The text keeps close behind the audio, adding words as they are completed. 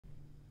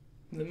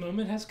The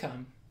moment has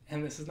come,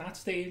 and this is not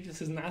staged,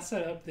 this is not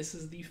set up, this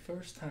is the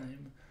first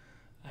time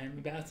I am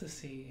about to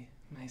see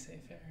my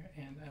Sayfair,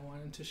 and I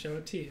wanted to show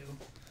it to you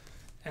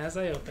as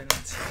I open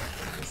it.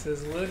 This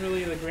is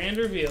literally the grand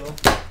reveal,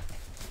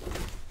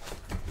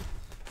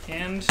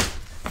 and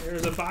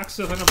there's a box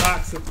within a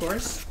box, of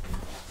course.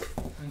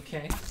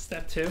 Okay,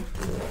 step 2.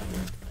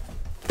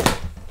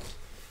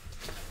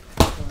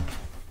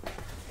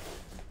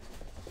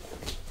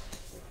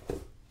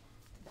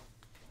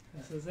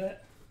 This is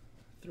it.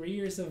 3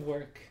 years of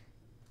work,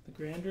 the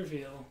grand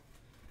reveal.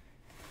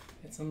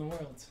 It's in the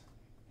world.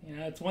 You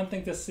know, it's one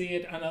thing to see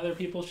it on other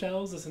people's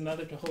shelves, it's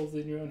another to hold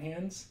it in your own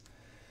hands.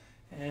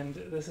 And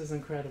this is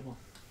incredible.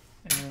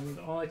 And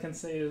all I can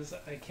say is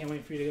I can't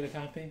wait for you to get a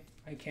copy.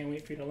 I can't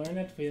wait for you to learn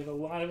it. We have a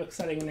lot of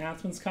exciting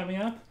announcements coming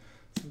up.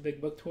 Some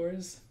big book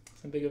tours,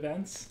 some big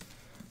events.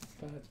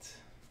 But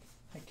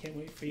I can't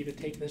wait for you to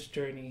take this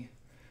journey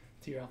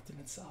to your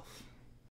ultimate self.